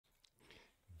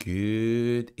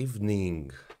Good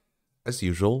evening. As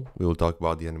usual, we will talk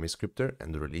about the Anime Scripter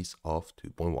and the release of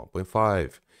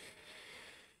 2.1.5.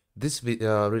 This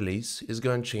release is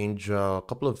going to change a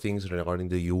couple of things regarding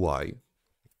the UI.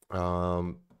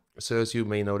 So as you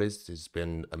may notice, there's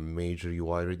been a major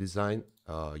UI redesign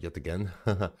yet again.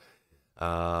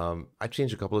 I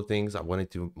changed a couple of things. I wanted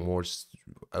to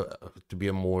be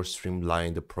a more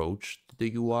streamlined approach to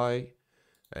the UI.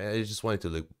 I just wanted to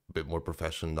look a bit more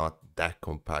professional, not that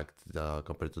compact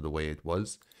compared to the way it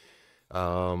was.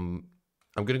 Um,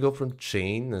 I'm gonna go from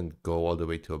chain and go all the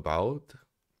way to about.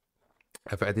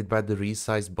 I've added back the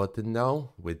resize button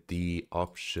now with the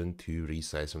option to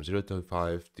resize from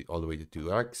 0.5 to all the way to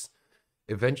 2x.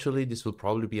 Eventually, this will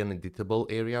probably be an editable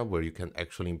area where you can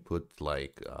actually input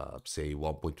like, say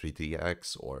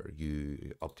 1.33x or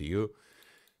up to you.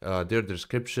 There are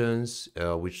descriptions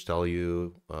which tell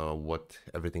you what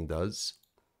everything does.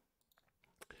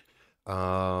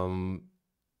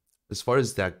 As far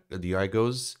as that the UI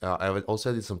goes, I would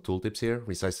also added some tooltips here.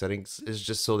 Resize settings is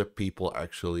just so that people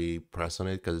actually press on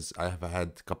it, because I have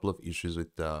had a couple of issues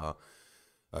with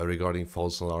regarding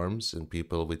false alarms and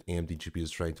people with AMD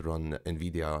GPUs trying to run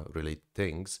NVIDIA related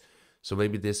things. So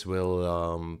maybe this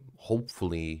will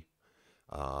hopefully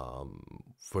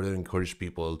further encourage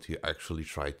people to actually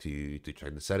try to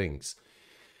check the settings.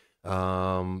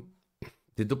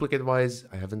 The duplicate wise,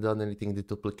 I haven't done anything to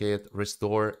duplicate.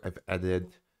 Restore, I've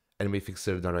added Anime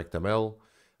Fixer DirectML.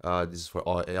 This is for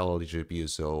all GPUs,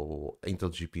 so Intel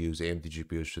GPUs, AMD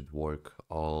GPUs should work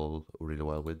all really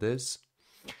well with this.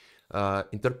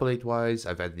 Interpolate wise,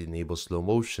 I've added enable slow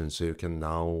motion, so you can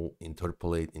now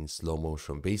interpolate in slow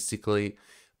motion. Basically,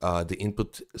 the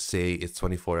input, say it's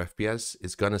 24 FPS,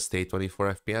 it's gonna stay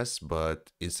 24 FPS,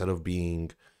 but instead of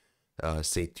being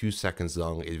say 2 seconds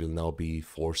long, it will now be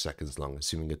 4 seconds long,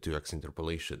 assuming a 2x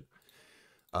interpolation.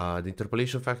 The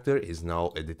interpolation factor is now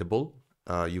editable.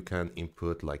 You can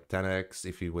input like 10x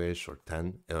if you wish, or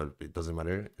 10. It doesn't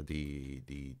matter.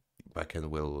 The backend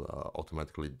will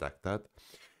automatically detect that.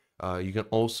 You can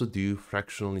also do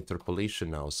fractional interpolation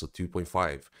now, so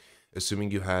 2.5, assuming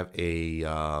you have a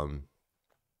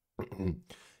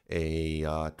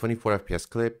 24 FPS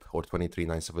clip or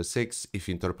 23976. If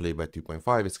you interpolate by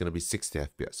 2.5, it's going to be 60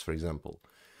 FPS, for example.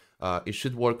 It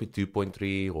should work with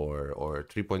 2.3 or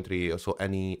 3.3, so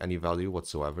any value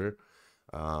whatsoever.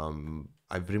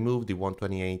 I've removed the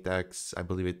 128x. I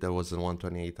believe there was a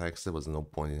 128x. There was no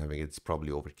point in having it. It's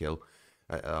probably overkill.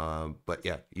 But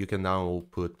yeah, you can now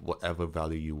put whatever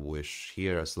value you wish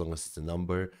here, as long as it's a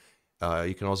number.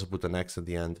 You can also put an X at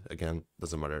the end. Again,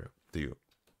 doesn't matter to you.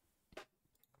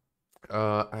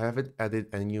 I haven't added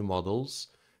any new models.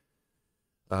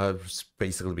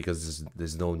 Basically because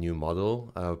there's no new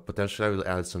model. Potentially I will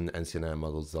add some NCNI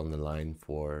models down the line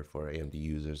for AMD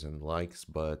users and the likes,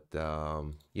 but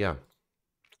yeah.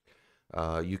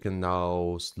 You can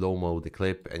now slow-mo the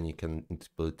clip, and you can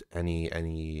input any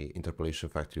interpolation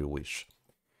factor you wish.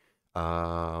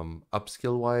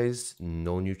 Upscale wise,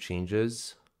 no new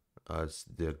changes.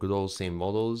 The good old same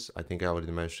models. I think I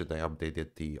already mentioned I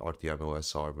updated the RTM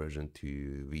OSR version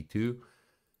to V2.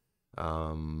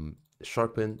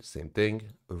 Sharpen, same thing.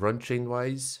 Run chain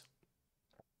wise,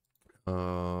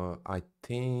 I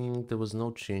think there was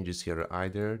no changes here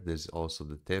either. There's also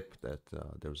the tip that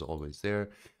there was always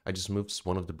there. I just moved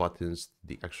one of the buttons,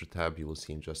 the extra tab you will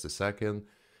see in just a second.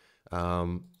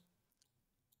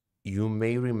 You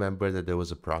may remember that there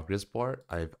was a progress bar.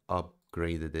 I've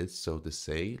upgraded it, so to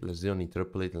say. Let's do an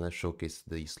interpolate and let's showcase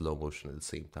the slow motion at the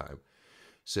same time.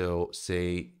 So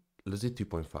say, let's do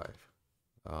 2.5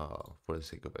 for the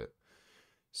sake of it.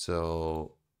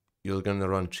 So you're gonna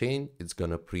run chain, it's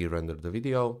gonna pre-render the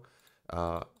video.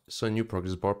 So a new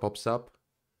progress bar pops up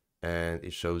and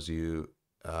it shows you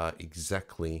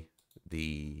exactly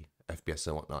the FPS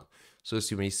and whatnot. So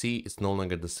as you may see, it's no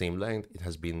longer the same length. It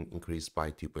has been increased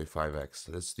by 2.5x.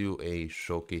 Let's do a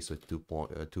showcase with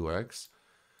 2x.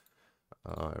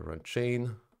 Run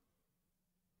chain.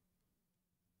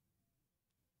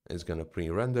 It's gonna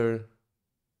pre-render.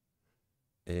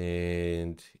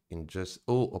 And in just,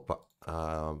 so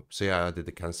yeah, I did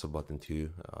the cancel button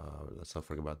too. Let's not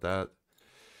forget about that.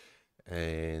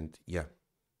 And yeah,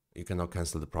 you can now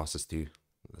cancel the process too.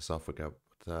 Let's not forget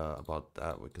about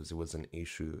that, because it was an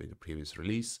issue in the previous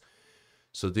release.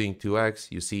 So doing 2x,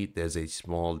 you see there's a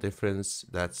small difference.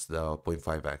 That's the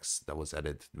 0.5x that was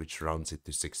added, which rounds it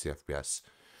to 60 FPS.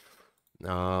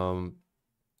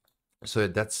 So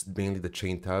that's mainly the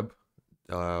chain tab.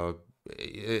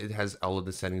 It has all of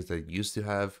the settings that it used to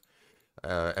have.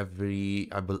 I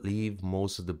believe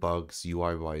most of the bugs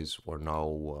UI wise were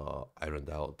now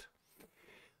ironed out.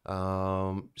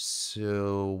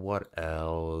 So what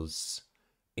else?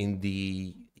 In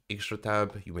the extra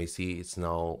tab, you may see it's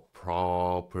now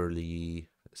properly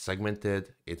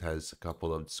segmented. It has a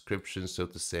couple of descriptions, so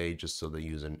to say, just so the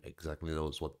user exactly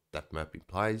knows what that map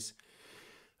implies.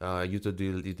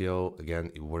 YouTube video,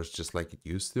 again, it works just like it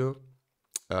used to.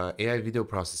 AI video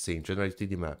processing, generate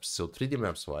 3D maps. So 3D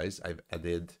maps wise, I've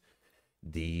added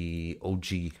the OG,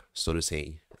 so to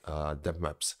say, depth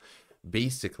maps.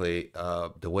 Basically,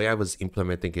 the way I was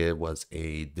implementing it was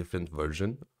a different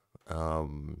version.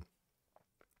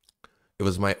 It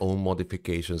was my own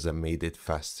modifications that made it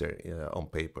faster on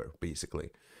paper, basically.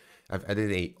 I've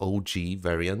added a OG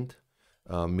variant,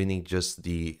 meaning just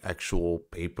the actual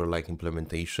paper-like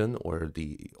implementation or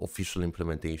the official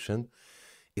implementation.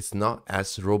 It's not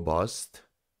as robust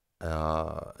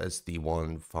as the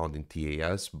one found in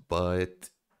TAS,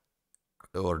 but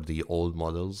or the old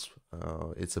models.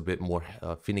 It's a bit more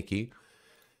finicky,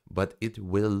 but it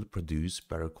will produce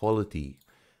better quality.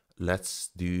 Let's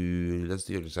do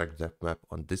exact depth map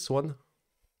on this one.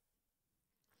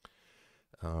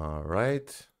 All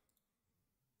right,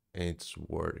 it's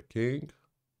working.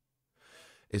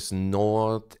 It's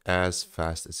not as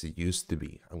fast as it used to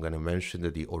be. I'm going to mention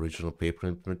that the original paper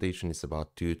implementation is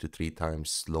about 2 to 3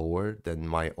 times slower than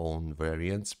my own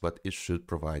variants, but it should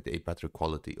provide a better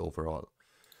quality overall.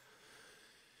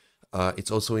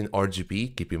 It's also in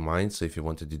RGB, keep in mind. So if you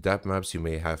want to do depth maps, you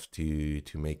may have to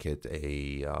make it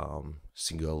a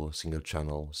single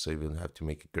channel. So you will have to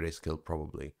make it grayscale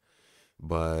probably.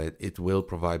 But it will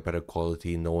provide better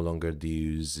quality, no longer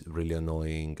use really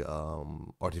annoying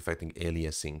artifacting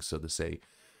aliasing, so to say,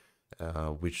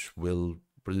 which will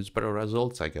produce better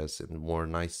results, I guess, and more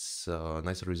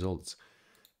nicer results.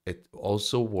 It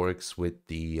also works with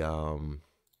the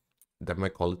depth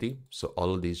map quality. So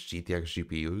all of these GTX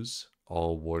GPUs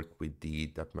all work with the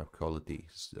depth map quality.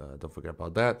 Don't forget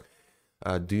about that.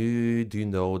 Do you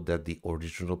know that the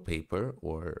original paper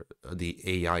or the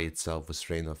AI itself was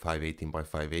trained on 518 by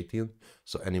 518?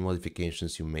 So any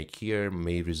modifications you make here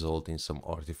may result in some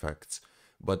artifacts,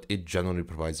 but it generally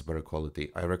provides better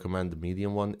quality. I recommend the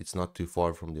medium one. It's not too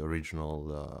far from the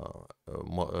original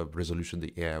resolution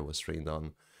the AI was trained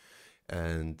on,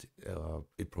 and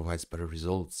it provides better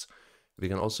results. We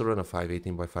can also run a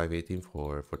 518 by 518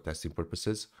 for testing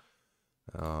purposes.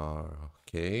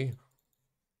 Okay.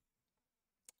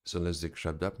 So let's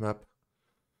extract that map.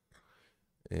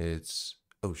 It's,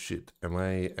 oh shit, am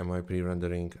I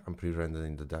pre-rendering? I'm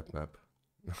pre-rendering the depth map.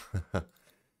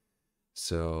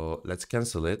 So let's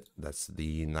cancel it. That's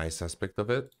the nice aspect of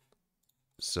it.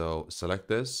 So select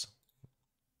this,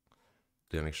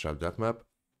 then extract depth map.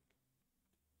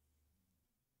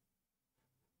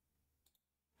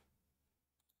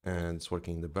 And it's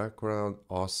working in the background.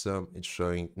 Awesome. It's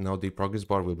showing now the progress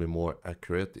bar will be more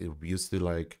accurate. It used to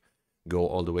like go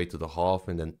all the way to the half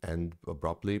and then end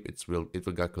abruptly. It will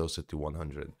get closer to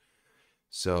 100.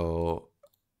 So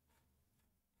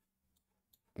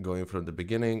going from the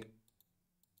beginning,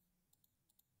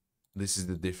 this is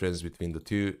the difference between the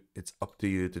two. It's up to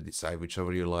you to decide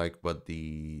whichever you like, but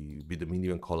the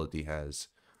medium quality has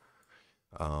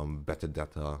better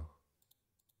data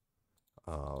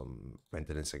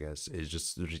maintenance, I guess. It's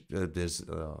just there's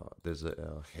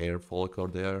a hair follicle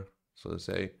there, so to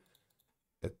say.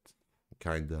 It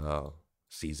kind of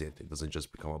sees it. It doesn't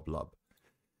just become a blob.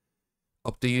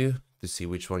 Up to you to see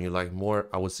which one you like more.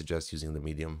 I would suggest using the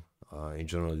medium. In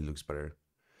general, it looks better.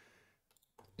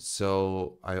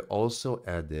 So I also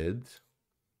added,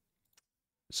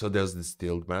 so there's the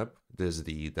distilled map. There's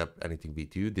the depth anything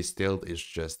v2. Distilled is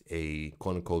just a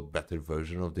quote-unquote better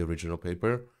version of the original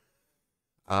paper.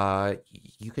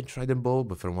 You can try them both,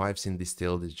 but from what I've seen,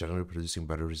 distilled is generally producing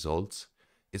better results.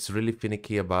 It's really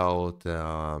finicky about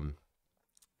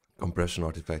compression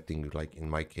artifacting. Like in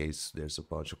my case, there's a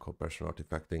bunch of compression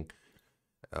artifacting.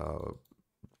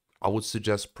 I would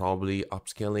suggest probably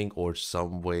upscaling or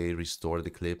some way restore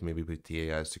the clip. Maybe with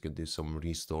TAS you can do some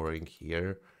restoring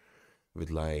here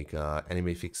with like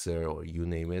Anime Fixer or you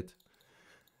name it.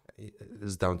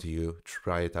 It's down to you.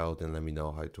 Try it out and let me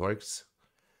know how it works.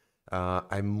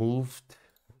 I moved,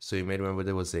 so you may remember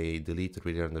there was a delete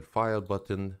re-rendered file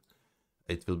button.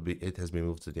 It has been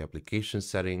moved to the application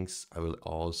settings. I will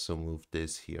also move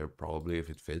this here probably if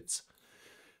it fits.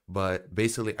 But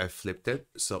basically I flipped it,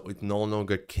 so it no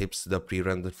longer keeps the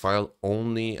pre-rendered file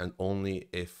only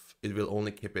if it will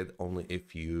only keep it only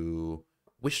if you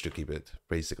wish to keep it,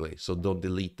 basically. So don't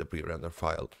delete the pre-rendered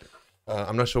file.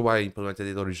 I'm not sure why I implemented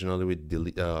it originally with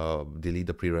delete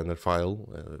the pre-rendered file.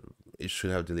 It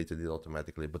should have deleted it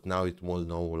automatically, but now it will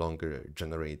no longer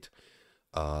generate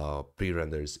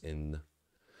pre-renders in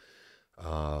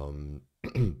um,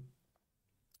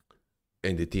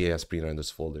 in the TAS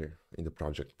pre-renders folder in the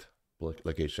project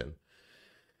location.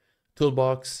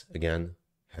 Toolbox, again,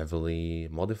 heavily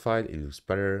modified. It looks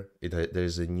better.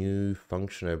 There's a new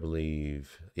function, I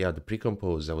believe. Yeah, the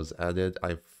pre-compose that was added.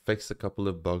 I fixed a couple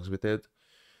of bugs with it.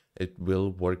 It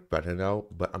will work better now,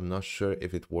 but I'm not sure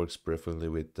if it works perfectly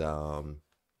with what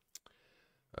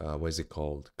is it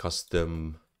called?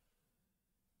 Custom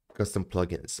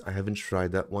plugins. I haven't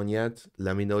tried that one yet.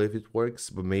 Let me know if it works,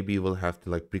 but maybe you will have to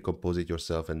like pre-compose it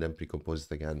yourself and then pre-compose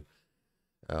it again.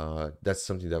 That's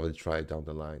something that I will try down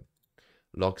the line.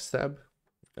 Logs tab.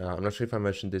 I'm not sure if I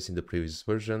mentioned this in the previous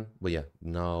version, but yeah,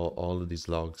 now all of these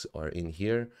logs are in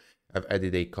here. I've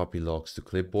added a copy logs to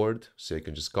clipboard, so you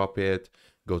can just copy it,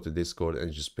 go to Discord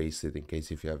and just paste it in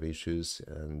case if you have issues,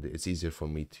 and it's easier for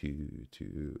me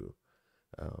to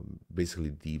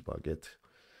basically debug it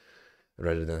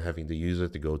rather than having the user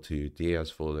to go to the AS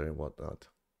folder and whatnot.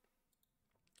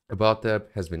 About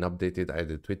tab has been updated. I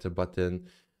added Twitter button.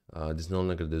 There's no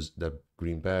longer that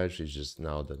green badge, it's just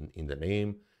now in the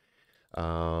name.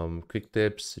 Quick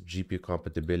tips, GPU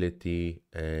compatibility,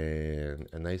 and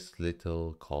a nice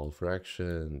little call for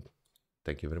action.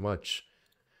 Thank you very much.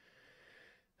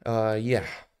 Yeah,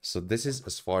 so this is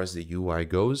as far as the UI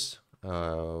goes.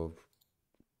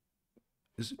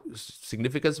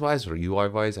 Significance wise or UI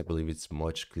wise, I believe it's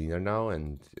much cleaner now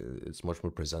and it's much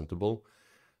more presentable.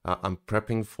 I'm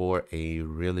prepping for a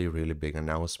really big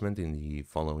announcement in the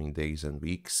following days and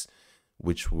weeks,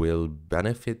 which will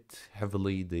benefit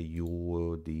heavily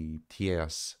the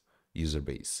TAS user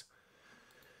base.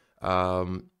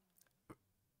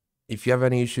 If you have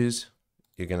any issues,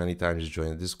 you can anytime just join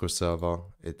the Discord server.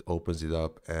 It opens it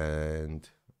up, and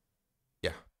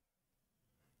yeah.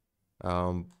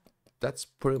 That's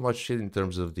pretty much it in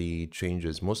terms of the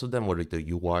changes. Most of them were like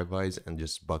the UI wise and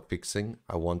just bug fixing.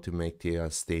 I want to make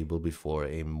TAS stable before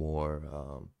a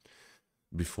more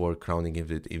before crowning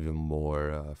it even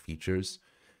more features.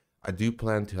 I do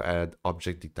plan to add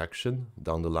object detection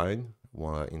down the line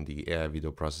in the AI video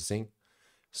processing.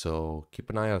 So keep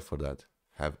an eye out for that.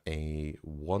 Have a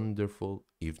wonderful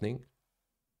evening.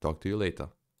 Talk to you later.